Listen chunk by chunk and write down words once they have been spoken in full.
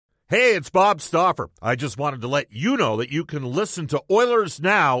Hey, it's Bob Stauffer. I just wanted to let you know that you can listen to Oilers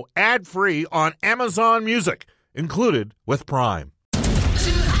Now ad-free on Amazon Music, included with Prime.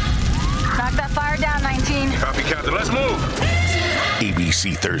 Knock that fire down, 19. Copy, Captain. Let's move.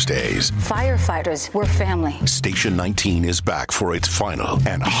 ABC Thursdays. Firefighters, we're family. Station 19 is back for its final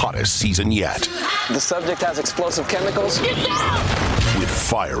and hottest season yet. The subject has explosive chemicals. Get down! With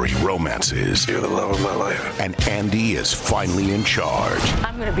fiery romances. You're the love of my life. And Andy is finally in charge.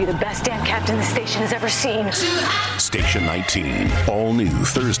 I'm going to be the best damn captain the station has ever seen. Station 19. All new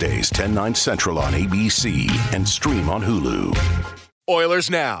Thursdays, 10/9 Central on ABC and stream on Hulu.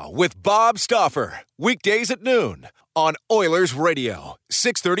 Oilers Now with Bob Stauffer. Weekdays at noon on Oilers Radio,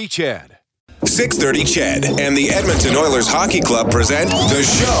 630 CHED. 630 CHED and the Edmonton Oilers Hockey Club present the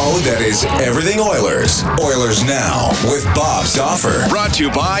show that is everything Oilers. Oilers Now with Bob Stauffer. Brought to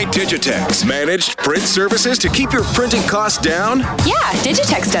you by Digitex. Managed print services to keep your printing costs down? Yeah,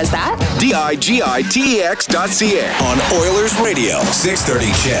 Digitex does that. digitex.ca. On Oilers Radio,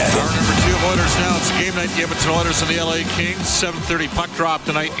 630 CHED. Hour number 2 of Oilers Now. It's a game night. The Edmonton Oilers and the LA Kings. 7:30 puck drop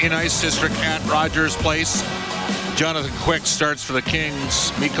tonight in Ice District at Rogers Place. Jonathan Quick starts for the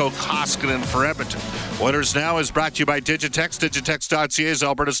Kings. Mikko Koskinen for Edmonton. Oilers Now is brought to you by Digitex. Digitex.ca is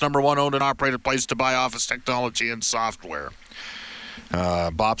Alberta's #1 owned and operated place to buy office technology and software.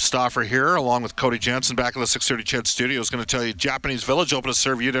 Bob Stauffer here, along with Cody Jensen, back in the 630 CHED studio, is going to tell you Japanese Village open to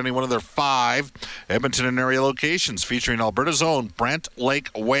serve you at any one of their 5 Edmonton and area locations, featuring Alberta's own Brent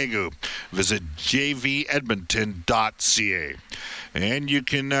Lake Wagyu. Visit jvedmonton.ca. And you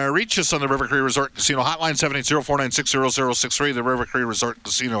can reach us on the River Cree Resort Casino hotline, 780-496-0063. The River Cree Resort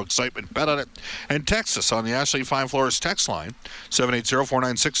Casino excitement, bet on it. And text us on the Ashley Fine Floors text line,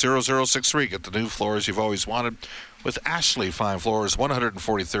 780-496-0063. Get the new floors you've always wanted with Ashley Fine Floors,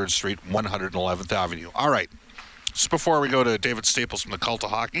 143rd Street, 111th Avenue. All right. Just before we go to David Staples from the Cult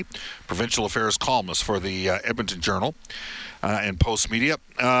of Hockey, provincial affairs columnist for the Edmonton Journal and Post Media.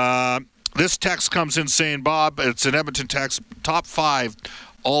 This text comes in saying, Bob, it's an Edmonton text, top 5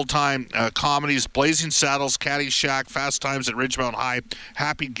 all-time comedies: Blazing Saddles, Caddyshack, Fast Times at Ridgemount High,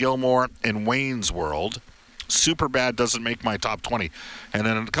 Happy Gilmore, and Wayne's World. Superbad doesn't make my top 20. And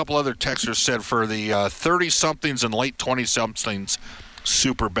then a couple other texters said for the 30-somethings and late 20-somethings,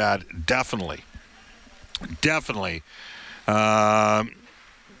 Superbad definitely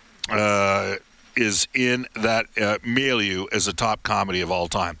is in that milieu as a top comedy of all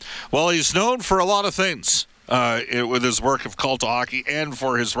time. Well, he's known for a lot of things with his work of Cult of Hockey and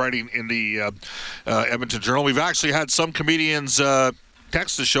for his writing in the Edmonton Journal. We've actually had some comedians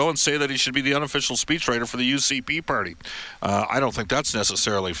text the show and say that he should be the unofficial speechwriter for the UCP party. I don't think that's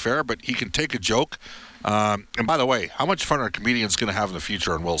necessarily fair, but he can take a joke. And by the way, how much fun are comedians going to have in the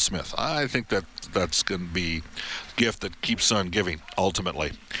future on Will Smith? I think that's going to be a gift that keeps on giving,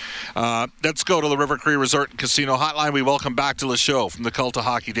 ultimately. Let's go to the River Cree Resort and Casino hotline. We welcome back to the show from the Cult of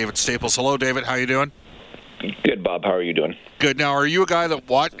Hockey, David Staples. Hello, David. How you doing? Good, Bob. How are you doing? Good. Now, are you a guy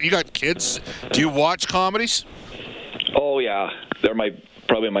that you got kids? Do you watch comedies? Oh, yeah. They're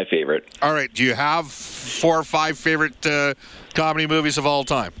probably my favorite. All right. Do you have 4 or 5 favorite comedy movies of all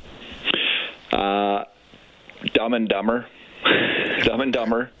time? Dumb and Dumber. Dumb and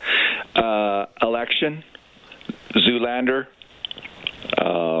Dumber. Election. Zoolander.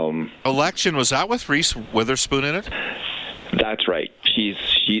 Election, was that with Reese Witherspoon in it? That's right.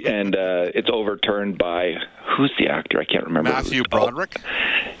 It's overturned by, who's the actor? I can't remember. Matthew Broderick?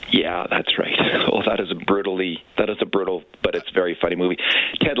 Yeah, that's right. Oh, that is a brutal, but it's a very funny movie.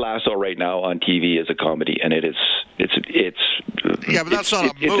 Ted Lasso right now on TV is a comedy, and it's yeah, but that's not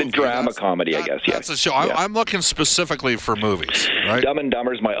a movie. It's a drama comedy, I guess. That's a show. Yeah. I'm looking specifically for movies, right? Dumb and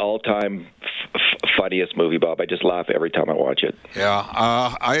Dumber is my all-time funniest movie, Bob. I just laugh every time I watch it. Yeah,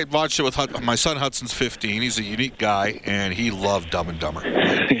 I watched it with my son. Hudson's 15. He's a unique guy, and he loved Dumb and Dumber.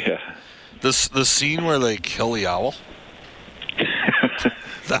 Yeah. The scene where they kill the owl.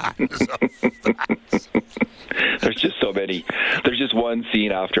 There's just so many. There's just one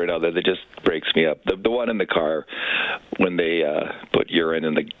scene after another that just breaks me up. The one in the car when they put urine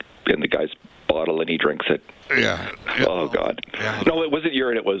in the guy's bottle and he drinks it. Yeah. Oh God. Yeah. No, it wasn't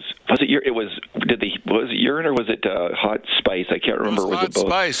urine. Was it urine or was it hot spice? I can't remember. Was it both?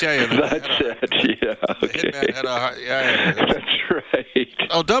 Spice. Yeah. That's it. Yeah. Okay. Yeah. That's right.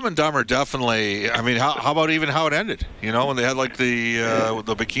 Oh, Dumb and Dumber definitely. I mean, how about even how it ended? You know, when they had like the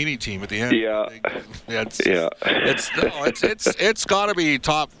bikini team at the end. Yeah. It's got to be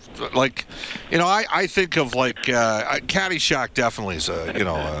top. Like, you know, I think of like Caddyshack definitely is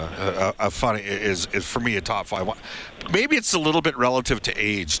a funny is for me a top 5. Maybe it's a little bit relative to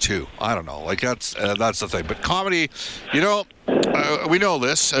age too. I don't know. Like that's the thing. But comedy, you know, we know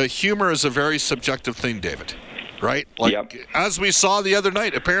this. Humor is a very subjective thing, David. Right? Like, as we saw the other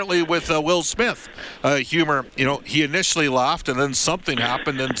night, apparently with Will Smith, humor, you know, he initially laughed and then something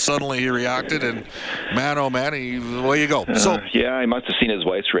happened and suddenly he reacted and man, oh man, away you go. So I must have seen his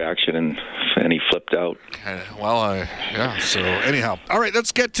wife's reaction and he flipped out. So anyhow. All right,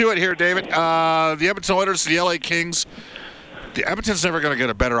 let's get to it here, David. The Edmonton Oilers, the LA Kings. The Edmonton's never going to get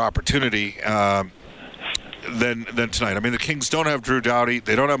a better opportunity than tonight. I mean, the Kings don't have Drew Doughty.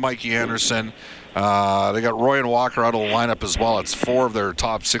 They don't have Mikey Anderson. They got Roy and Walker out of the lineup as well. It's 4 of their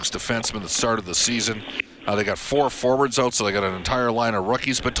top 6 defensemen that started the season. They got 4 forwards out, so they got an entire line of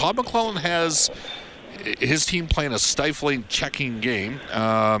rookies. But Todd McLellan has his team playing a stifling checking game.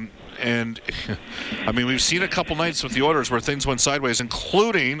 And, I mean, we've seen a couple nights with the Oilers where things went sideways,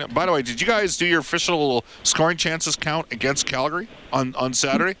 including, by the way, did you guys do your official scoring chances count against Calgary on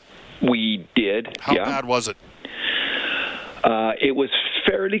Saturday? We did. How bad was it? It was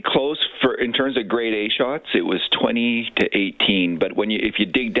fairly close in terms of grade A shots. It was 20-18, but if you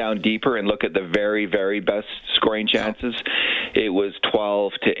dig down deeper and look at the very, very best scoring chances, it was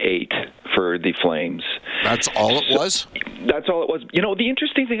 12-8 for the Flames. That's all it was? That's all it was. You know, the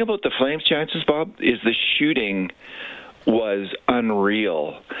interesting thing about the Flames' chances, Bob, is the shooting was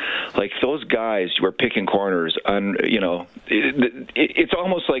unreal. Like, those guys were picking corners. It's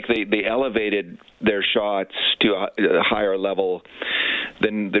almost like they elevated their shots to a higher level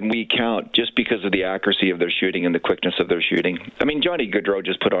than we count, just because of the accuracy of their shooting and the quickness of their shooting. I mean, Johnny Gaudreau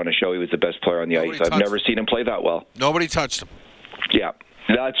just put on a show. He was the best player on the ice. I've never seen him play that well. Nobody touched him. Yeah,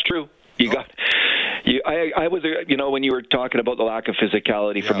 that's true. I was, when you were talking about the lack of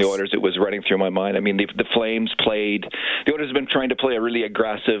physicality from the Oilers, it was running through my mind. I mean, the Flames the Oilers have been trying to play a really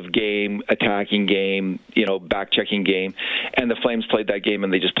aggressive game, attacking game, back-checking game, and the Flames played that game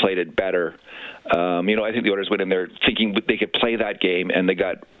and they just played it better. I think the Oilers went in there thinking they could play that game, and they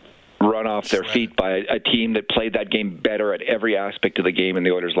got run off their feet by a team that played that game better at every aspect of the game, and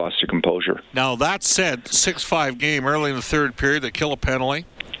the Oilers lost their composure. Now, that said, 6-5 game early in the third period, they kill a penalty.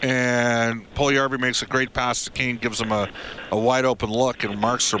 And Puljujarvi makes a great pass to Kane, gives him a wide open look, and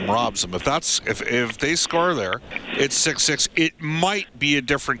Markstrom robs him. If they score there, it's 6-6. It might be a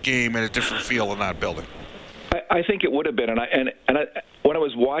different game and a different feel in that building. I think it would have been, and when I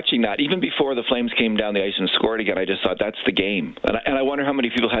was watching that, even before the Flames came down the ice and scored again, I just thought that's the game. And I wonder how many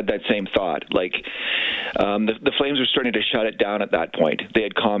people had that same thought. Like, the Flames were starting to shut it down at that point. They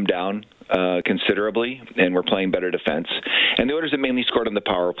had calmed down considerably and were playing better defense. And the Oilers had mainly scored on the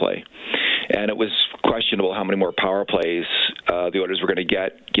power play. And it was questionable how many more power plays the Oilers were going to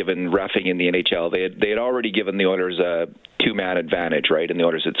get, given reffing in the NHL. They had already given the Oilers a 2-man advantage, right? And the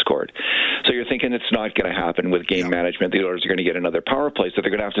Oilers had scored. So you're thinking it's not going to happen with game management. The Oilers are going to get another power play, so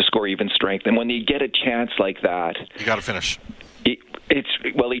they're going to have to score even strength. And when you get a chance like that, you got to finish. He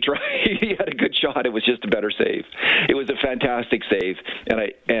tried. He had a good shot. It was just a better save. It was a fantastic save,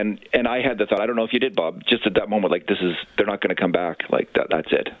 and I had the thought. I don't know if you did, Bob. Just at that moment, like, they're not going to come back. Like that.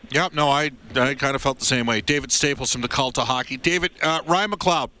 That's it. Yeah. No, I kind of felt the same way. David Staples from the Cult of Hockey. David, Ryan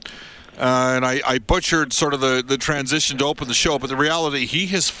McLeod. And I butchered sort of the transition to open the show, but the reality, he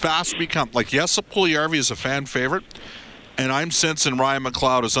has fast become, like, yes, Puljujarvi is a fan favorite, and I'm sensing Ryan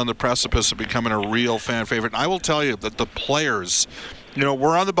McLeod is on the precipice of becoming a real fan favorite. And I will tell you that the players,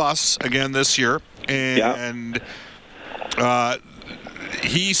 we're on the bus again this year, and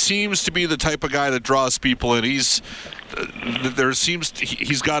he seems to be the type of guy that draws people in. He's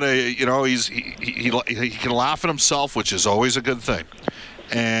got he can laugh at himself, which is always a good thing.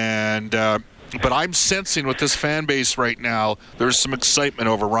 And but I'm sensing with this fan base right now, there's some excitement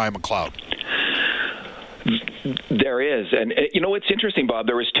over Ryan McLeod. There is, and what's interesting, Bob?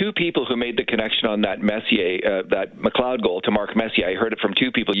 There was 2 people who made the connection on that that McLeod goal to Mark Messier. I heard it from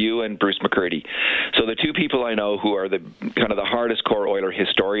 2 people, you and Bruce McCurdy. So the 2 people I know who are the kind of the hardest core Oiler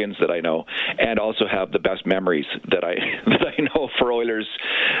historians that I know, and also have the best memories that I know for Oilers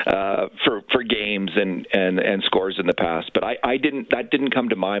for games and scores in the past. But that didn't come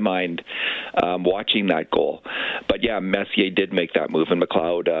to my mind watching that goal. But yeah, Messier did make that move, and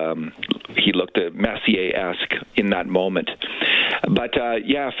McLeod he looked Messier-esque in that moment. But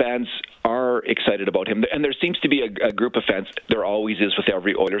fans, are excited about him. And there seems to be a group of fans, there always is with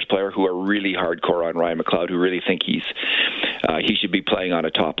every Oilers player, who are really hardcore on Ryan McLeod, who really think he should be playing on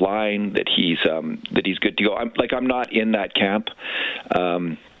a top line, that he's good to go. I'm not in that camp.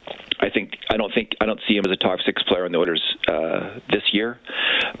 I don't see him as a top 6 player in the Oilers this year,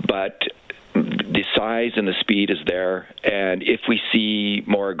 but the size and the speed is there, and if we see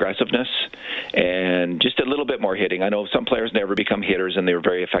more aggressiveness and just a little bit more hitting, I know some players never become hitters and they're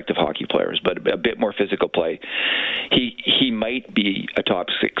very effective hockey players, but a bit more physical play, he might be a top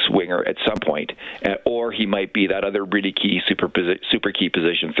 6 winger at some point, or he might be that other really key super key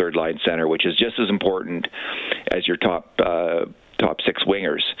position, third line center, which is just as important as your top 6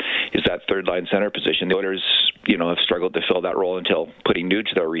 wingers, is that third line center position. The Oilers, have struggled to fill that role until putting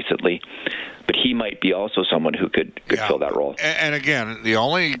Nuge there recently, but he might be also someone who could fill that role. And again, the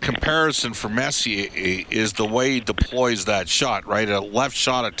only comparison for Messier is the way he deploys that shot, right? A left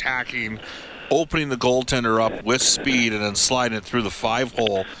shot attacking, opening the goaltender up with speed, and then sliding it through the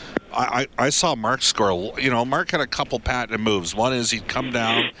 5-hole. I saw Mark score. Mark had a couple patent moves. One is he'd come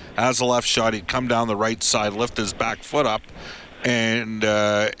down as a left shot, he'd come down the right side, lift his back foot up, and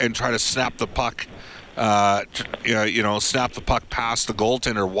try to snap the puck. Snap the puck past the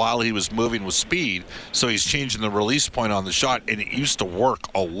goaltender while he was moving with speed. So he's changing the release point on the shot, and it used to work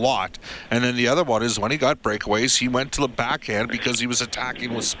a lot. And then the other one is when he got breakaways, he went to the backhand because he was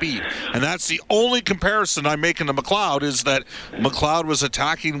attacking with speed. And that's the only comparison I'm making to McLeod, is that McLeod was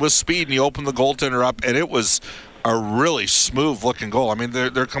attacking with speed, and he opened the goaltender up, and it was a really smooth-looking goal. I mean,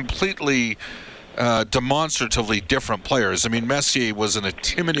 they're completely demonstratively different players. I mean, Messier was an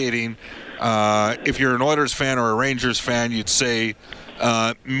intimidating, if you're an Oilers fan or a Rangers fan, you'd say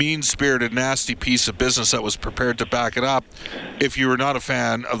mean-spirited, nasty piece of business that was prepared to back it up. If you were not a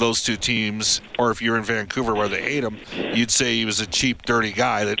fan of those two teams, or if you're in Vancouver where they hate him, you'd say he was a cheap, dirty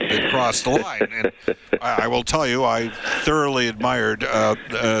guy that crossed the line. And I will tell you, I thoroughly admired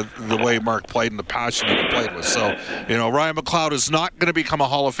the way Mark played and the passion that he played with. So, Ryan McLeod is not going to become a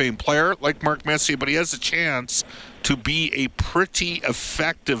Hall of Fame player like Mark Messier, but he has a chance to be a pretty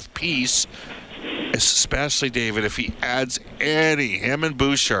effective piece, especially, David, if he adds him and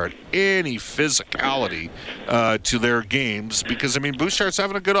Bouchard, any physicality to their games. Because, Bouchard's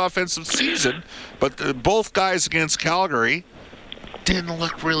having a good offensive season, but both guys against Calgary didn't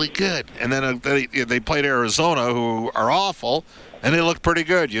look really good. And then they played Arizona, who are awful, and they look pretty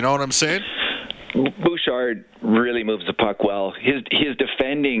good. You know what I'm saying? Bouchard really moves the puck well. His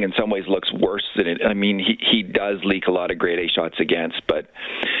defending in some ways looks worse than it. He does leak a lot of grade A shots against, but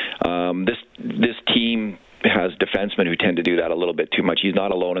this team has defensemen who tend to do that a little bit too much. He's not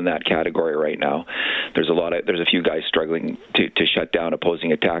alone in that category right now. There's a few guys struggling to shut down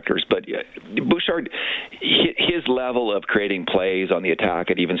opposing attackers, but Bouchard, his level of creating plays on the attack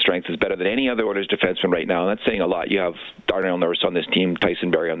at even strength is better than any other Oilers defenseman right now, and that's saying a lot. You have Darnell Nurse on this team,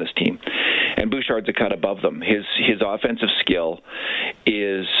 Tyson Barrie on this team, and Bouchard's a cut above them. His offensive skill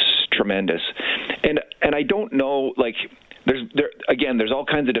is tremendous, and I don't know, there's all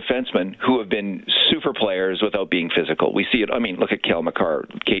kinds of defensemen who have been super players without being physical. We see it. Look at Cale Makar,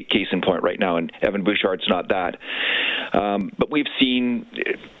 case in point right now, and Evan Bouchard's not that. But we've seen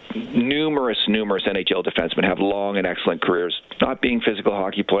numerous NHL defensemen have long and excellent careers, not being physical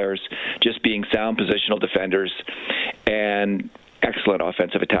hockey players, just being sound positional defenders and excellent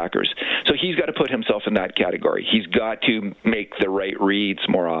offensive attackers. So he's got to put himself in that category. He's got to make the right reads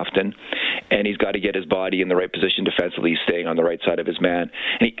more often, and he's got to get his body in the right position defensively, staying on the right side of his man.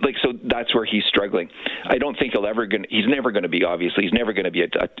 And so that's where he's struggling. I don't think he's never going to be a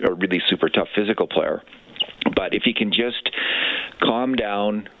really super tough physical player. But if he can just calm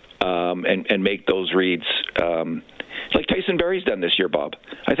down and make those reads, like Tyson Barrie's done this year, Bob.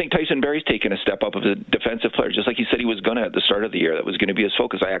 I think Tyson Barrie's taken a step up as a defensive player, just like he said he was going to at the start of the year. That was going to be his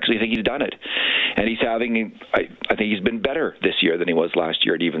focus. I actually think he's done it. And I think he's been better this year than he was last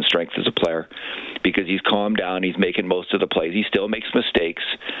year at even strength as a player, because he's calmed down. He's making most of the plays. He still makes mistakes,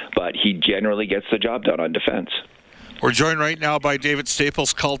 but he generally gets the job done on defense. We're joined right now by David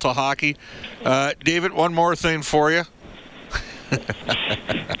Staples, Cult of Hockey. David, one more thing for you.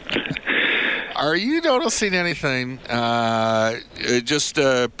 Are you noticing anything,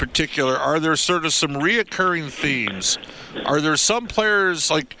 particular, are there sort of some reoccurring themes? Are there some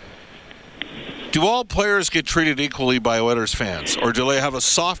players, do all players get treated equally by Oilers fans? Or do they have a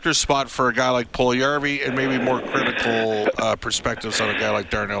softer spot for a guy like Puljujarvi and maybe more critical perspectives on a guy like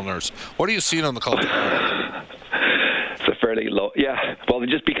Darnell Nurse? What are you seeing on the Cult of Hockey? It's a fairly low, yeah. Well,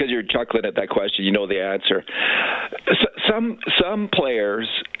 just because you're chuckling at that question, you know the answer. some players.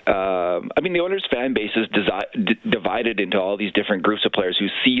 The Oilers fan base is divided into all these different groups of players who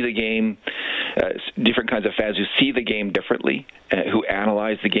see the game, different kinds of fans who see the game differently, who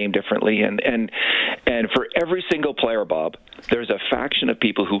analyze the game differently, and for every single player, Bob, there's a faction of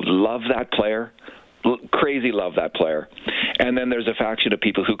people who love that player. Crazy love that player, and then there's a faction of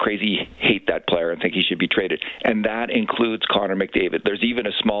people who crazy hate that player and think he should be traded, and that includes Connor McDavid. There's even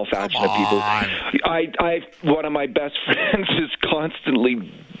a small faction of people. One of my best friends is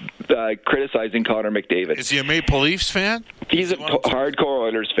constantly criticizing Connor McDavid. Is he a Maple Leafs fan? He's a hardcore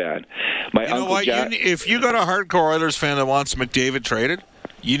Oilers fan. My you know what? If you got a hardcore Oilers fan that wants McDavid traded,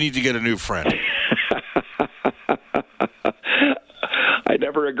 you need to get a new friend. I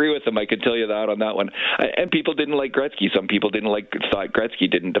never agree with them. I can tell you that on that one. And people didn't like Gretzky. Some people thought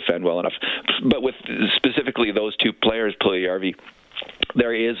Gretzky didn't defend well enough. But with specifically those two players, Puljujarvi,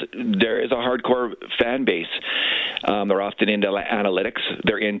 there is a hardcore fan base. They're often into analytics.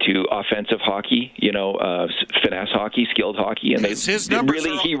 They're into offensive hockey, finesse hockey, skilled hockey, and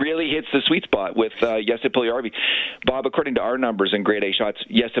he really hits the sweet spot with Jesse Puljujarvi. Bob, according to our numbers in grade A shots,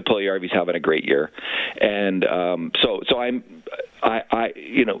 Jesse Puljujarvi's having a great year, and so I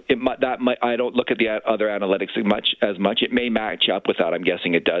don't look at the other analytics as much. It may match up with that. I'm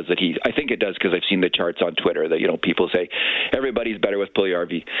guessing it does. I think it does because I've seen the charts on Twitter that people say everybody's better with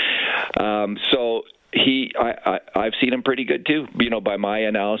Puljujarvi. So I've seen him pretty good too. By my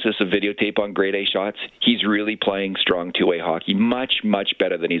analysis of videotape on grade A shots, he's really playing strong two-way hockey, much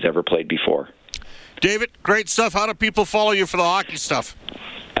better than he's ever played before. David, great stuff. How do people follow you for the hockey stuff?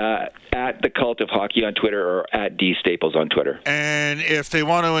 At the Cult of Hockey on Twitter or at D Staples on Twitter. And if they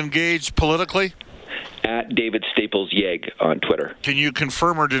want to engage politically? At David Staples Yeg on Twitter. Can you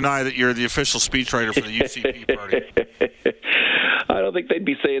confirm or deny that you're the official speechwriter for the UCP party? I don't think they'd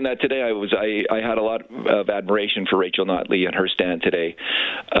be saying that today. I had a lot of admiration for Rachel Notley and her stand today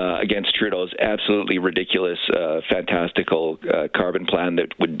against Trudeau's absolutely ridiculous, fantastical carbon plan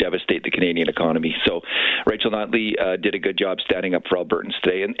that would devastate the Canadian economy. So Rachel Notley did a good job standing up for Albertans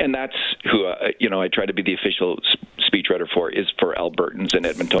today, and that's who I try to be the official speechwriter for, is for Albertans and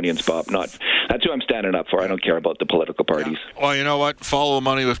Edmontonians, Bob. That's who I'm standing up for. I don't care about the political parties. Yeah. Well, you know what? Follow the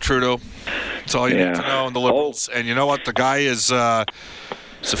money with Trudeau. That's all you need to know. And the Liberals. And you know what? The guy is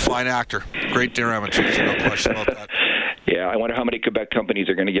he's a fine actor. Great deer amateur. No question about that. Yeah, I wonder how many Quebec companies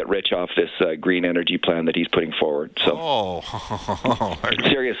are going to get rich off this green energy plan that he's putting forward. So,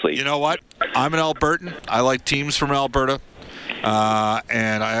 seriously. You know what? I'm an Albertan. I like teams from Alberta.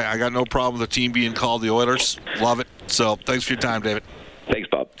 And I got no problem with the team being called the Oilers. Love it. So thanks for your time, David. Thanks,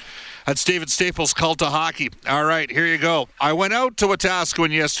 Bob. That's David Staples, Cult of Hockey. All right, here you go. I went out to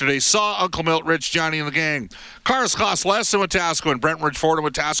Wetaskiwin yesterday, saw Uncle Milt, Rich, Johnny, and the gang. Cars cost less in Wetaskiwin. Brentridge Ford and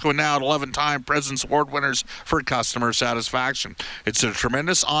Wetaskiwin now at 11-time President's Award winners for customer satisfaction. It's a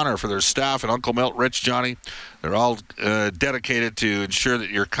tremendous honor for their staff and Uncle Milt, Rich, Johnny. They're all dedicated to ensure that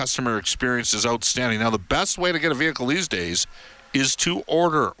your customer experience is outstanding. Now, the best way to get a vehicle these days is to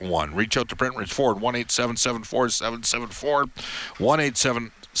order one. Reach out to Brentridge Ford, 1-877-4774,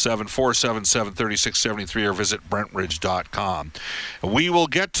 1-877-477-3673, or visit Brentridge.com. We will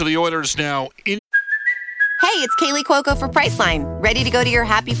get to the Oilers now. Hey, it's Kaylee Cuoco for Priceline. Ready to go to your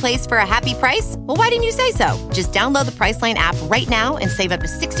happy place for a happy price? Well, why didn't you say so? Just download the Priceline app right now and save up to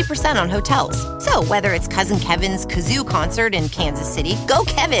 60% on hotels. So whether it's Cousin Kevin's Kazoo Concert in Kansas City, go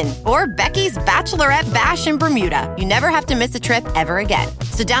Kevin, or Becky's Bachelorette Bash in Bermuda, you never have to miss a trip ever again.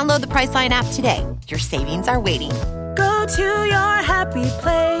 So download the Priceline app today. Your savings are waiting. Go to your happy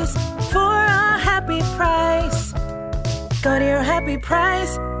place for a happy price. Go to your happy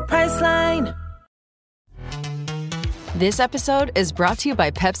price, Priceline. This episode is brought to you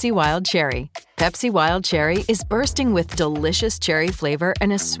by Pepsi Wild Cherry. Pepsi Wild Cherry is bursting with delicious cherry flavor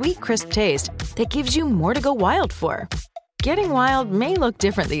and a sweet, crisp taste that gives you more to go wild for. Getting wild may look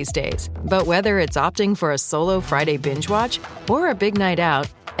different these days, but whether it's opting for a solo Friday binge watch or a big night out,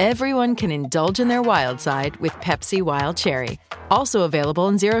 everyone can indulge in their wild side with Pepsi Wild Cherry. Also available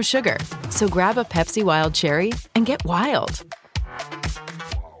in Zero Sugar. So grab a Pepsi Wild Cherry and get wild.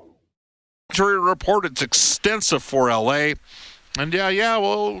 Jury report, it's extensive for LA. And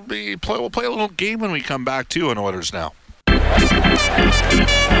we'll play a little game when we come back too on Oilers Now.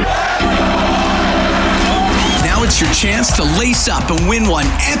 Now it's your chance to lace up and win one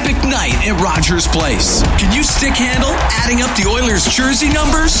epic night at Rogers Place. Can you stick handle adding up the Oilers jersey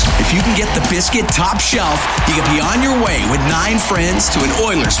numbers? If you can get the biscuit top shelf, you can be on your way with 9 friends to an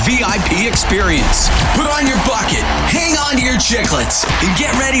Oilers VIP experience. Put on your bucket, hang on to your chiclets, and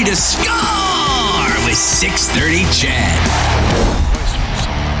get ready to score with 630 Chad.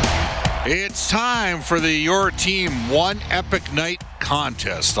 It's time for the Your Team One Epic Night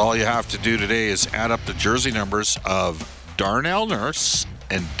contest. All you have to do today is add up the jersey numbers of Darnell Nurse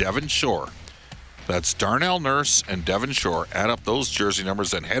and Devon Shore. That's Darnell Nurse and Devon Shore. Add up those jersey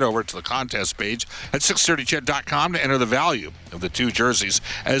numbers, then head over to the contest page at 630ched.com to enter the value of the two jerseys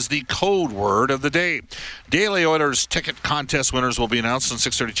as the code word of the day. Daily Oilers ticket contest winners will be announced on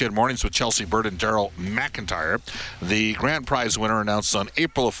 630 Ched Mornings with Chelsea Bird and Daryl McIntyre. The grand prize winner announced on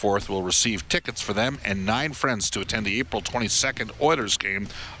April 4th will receive tickets for them and 9 friends to attend the April 22nd Oilers game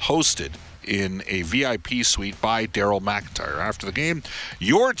hosted in a VIP suite by Daryl McIntyre. After the game,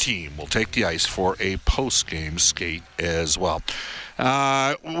 your team will take the ice for a post-game skate as well.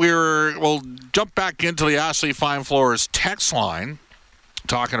 We'll jump back into the Ashley Fine Floors text line,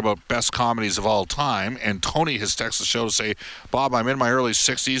 talking about best comedies of all time, and Tony has texted the show to say, Bob, I'm in my early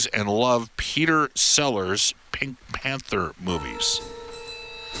 60s and love Peter Sellers' Pink Panther movies.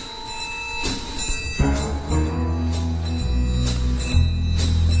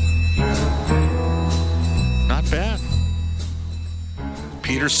 Not bad.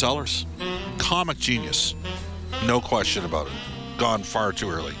 Peter Sellers, comic genius, no question about it. Gone far too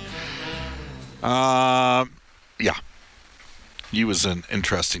early. Yeah. He was an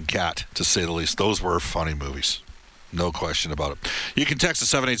interesting cat, to say the least. Those were funny movies. No question about it. You can text at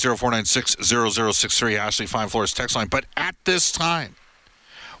 780-496-0063, Ashley Fine Floors text line. But at this time,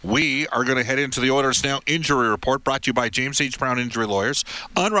 we are going to head into the Oilers Now injury report, brought to you by James H. Brown Injury Lawyers.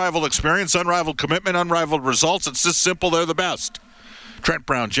 Unrivaled experience, unrivaled commitment, unrivaled results. It's this simple. They're the best. Trent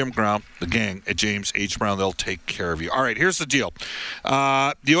Brown, Jim Brown, the gang at James H. Brown, they'll take care of you. All right, here's the deal.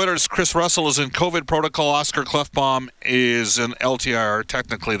 The Oilers' Chris Russell is in COVID protocol. Oscar Klefbom is in LTIR.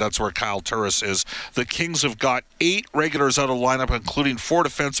 Technically, that's where Kyle Turris is. The Kings have got 8 regulars out of the lineup, including 4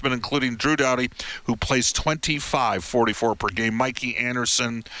 defensemen, including Drew Doughty, who plays 25.44 per game. Mikey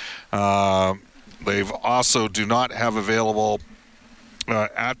Anderson, they've also do not have available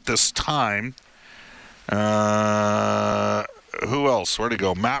at this time. Who else? Where'd he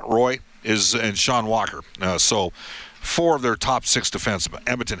go? Matt Roy and Sean Walker. So 4 of their top 6 defensemen.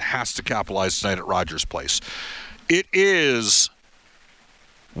 Edmonton has to capitalize tonight at Rogers Place. It is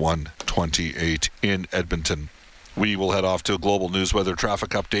 1:28 in Edmonton. We will head off to a global news weather traffic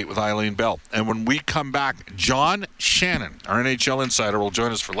update with Eileen Bell. And when we come back, John Shannon, our NHL insider, will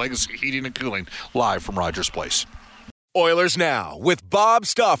join us for Legacy Heating and Cooling live from Rogers Place. Oilers Now with Bob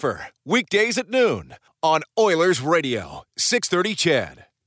Stauffer. Weekdays at noon on Oilers Radio, 630 Ched.